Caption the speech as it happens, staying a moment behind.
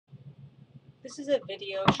This is a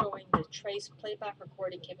video showing the trace playback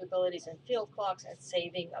recording capabilities in FieldFox and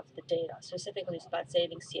saving of the data. Specifically, it's about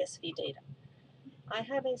saving CSV data. I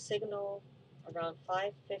have a signal around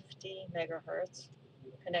 550 megahertz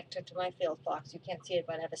connected to my FieldFox. You can't see it,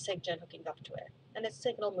 but I have a SIGGEN hooking up to it. And it's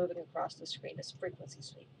signal moving across the screen, this frequency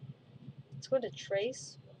sweep. It's going to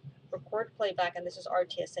trace, record playback, and this is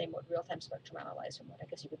RTSA mode, real-time spectrum analyzer mode. I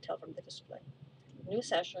guess you could tell from the display. New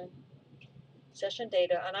session, session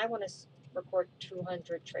data, and I want to record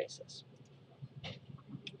 200 traces.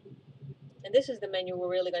 And this is the menu we're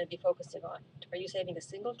really going to be focusing on. Are you saving a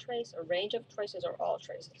single trace, a range of traces, or all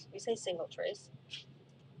traces? We say single trace.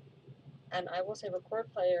 And I will say record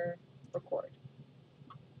player, record.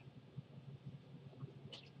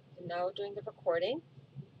 And now doing the recording.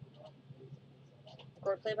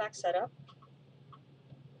 Record playback setup.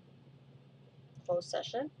 Close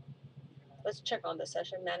session. Let's check on the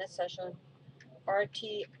session. Manage session.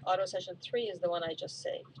 RT auto session 3 is the one I just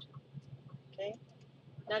saved. Okay.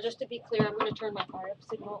 Now just to be clear, I'm going to turn my RF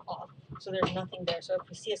signal off so there's nothing there. So if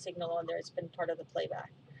we see a signal on there, it's been part of the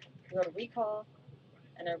playback. We go to recall,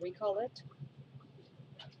 and I recall it.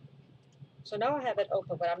 So now I have it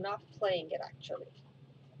open, but I'm not playing it actually.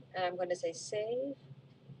 And I'm going to say save,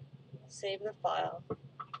 save the file.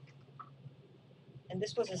 And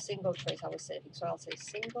this was a single trace I was saving, so I'll say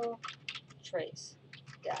single trace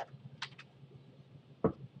data.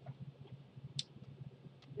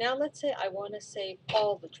 Now let's say I want to save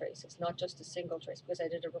all the traces, not just a single trace, because I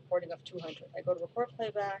did a recording of 200. I go to record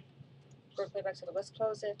playback, so let's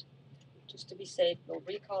close it. Just to be safe, we'll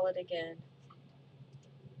recall it again.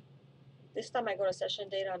 This time I go to session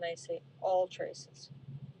data and I say all traces.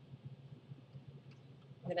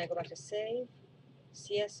 And then I go back to save,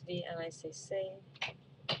 CSV, and I say save.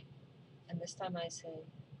 And this time I say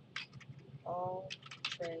all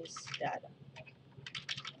trace data.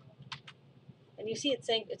 And you see it's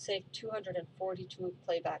saying it saved 242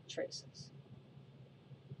 playback traces.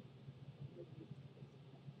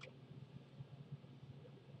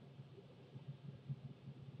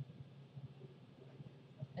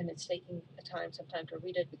 And it's taking some time to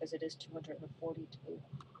read it because it is 242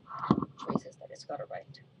 traces that it's got to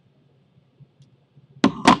write.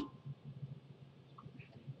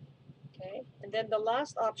 Okay, and then the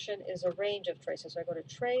last option is a range of traces. So I go to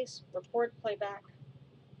trace, record playback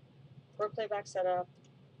setup.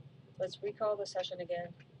 Let's recall the session again,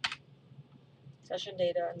 session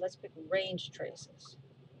data, and let's pick range traces.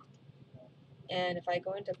 And if I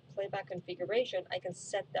go into playback configuration, I can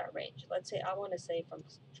set that range. Let's say I want to say from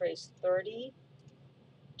trace 30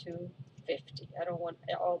 to 50. I don't want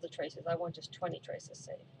all the traces. I want just 20 traces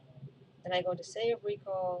saved. Then I go to save,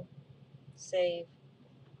 recall, save.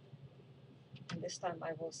 And this time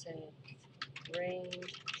I will say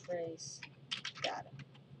range trace data.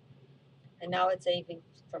 And now it's saving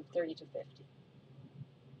from 30 to 50.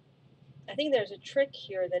 I think there's a trick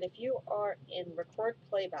here that if you are in record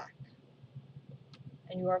playback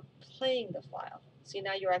and you are playing the file, see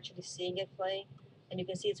now you're actually seeing it playing, and you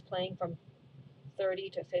can see it's playing from 30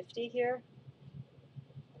 to 50 here.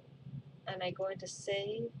 And I go into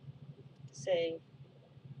save, save.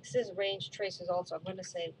 This is range traces also. I'm going to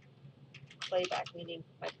say playback, meaning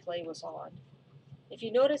my play was on. If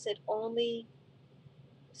you notice, it only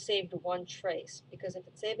saved one trace, because if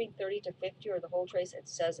it's saving 30 to 50 or the whole trace, it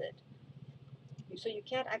says it. So you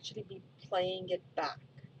can't actually be playing it back.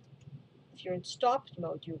 If you're in stopped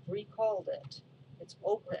mode, you've recalled it. It's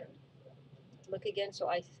open. Look again, so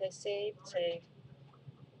I say save, save.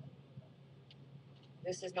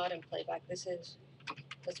 This is not in playback. This is,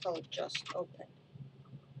 let's call it just open.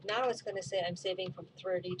 Now it's going to say I'm saving from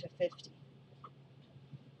 30 to 50.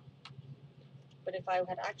 But if I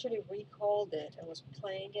had actually recalled it and was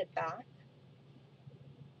playing it back,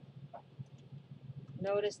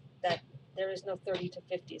 notice that there is no 30 to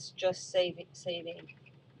 50. It's just saving,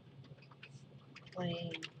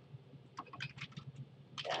 playing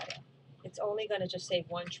data. It's only going to just save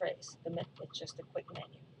one trace. It's just a quick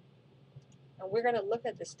menu. And we're going to look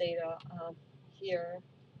at this data here.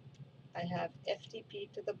 I have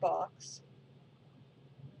FTP to the box,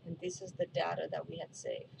 and this is the data that we had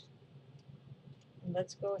saved. And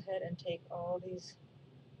let's go ahead and take all these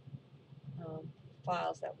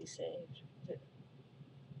files that we saved.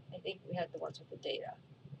 I think we had the ones with the data.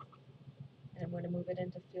 And I'm going to move it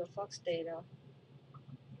into FieldFox data.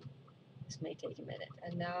 This may take a minute.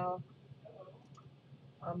 And now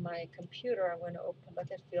on my computer, I'm going to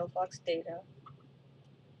look at FieldFox data.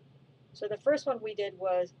 So the first one we did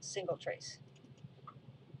was single trace.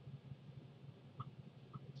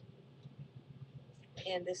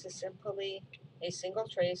 And this is simply a single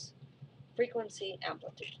trace, frequency,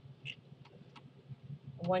 amplitude.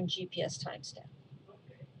 1 GPS timestamp.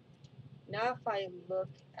 Now if I look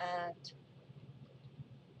at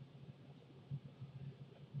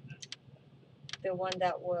the one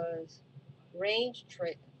that was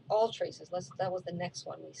all traces, that was the next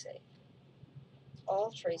one we saved.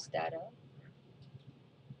 All trace data.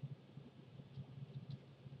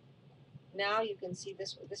 Now you can see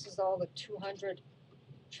this is all the 200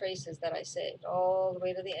 traces that I saved all the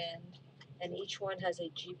way to the end, and each one has a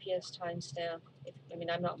GPS timestamp. I mean,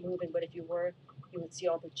 I'm not moving, but if you were, you would see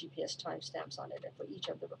all the GPS timestamps on it for each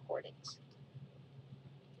of the recordings.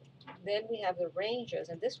 Then we have the ranges,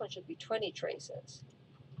 and this one should be 20 traces.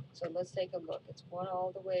 So let's take a look. It's one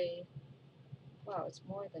all the way. Wow, it's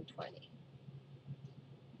more than 20.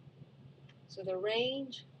 So the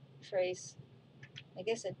range trace, I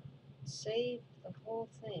guess it saved the whole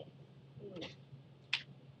thing.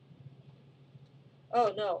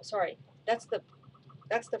 Oh no, sorry. That's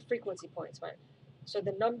the frequency points, right? So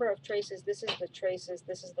the number of traces, this is the traces,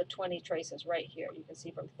 this is the 20 traces right here. You can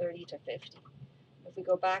see from 30 to 50. If we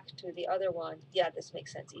go back to the other one, yeah, this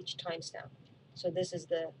makes sense, each timestamp. So this is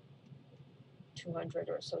the 200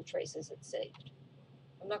 or so traces it saved.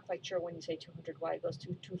 I'm not quite sure when you say 200 why it goes to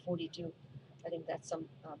 242. I think that's some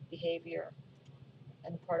behavior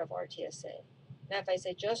and part of RTSA. Now if I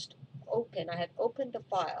say just open, I had opened the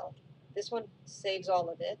file. This one saves all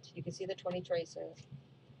of it. You can see the 20 traces.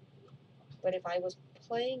 But if I was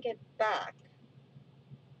playing it back,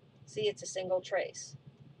 see, it's a single trace.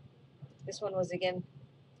 This one was, again,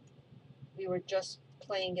 we were just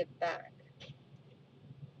playing it back.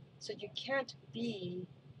 So you can't be,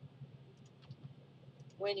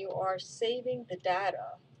 when you are saving the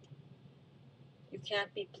data, you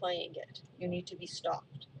can't be playing it. You need to be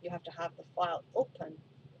stopped. You have to have the file open,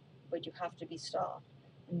 but you have to be stopped.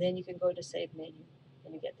 And then you can go to Save Menu,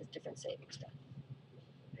 and you get the different saving steps.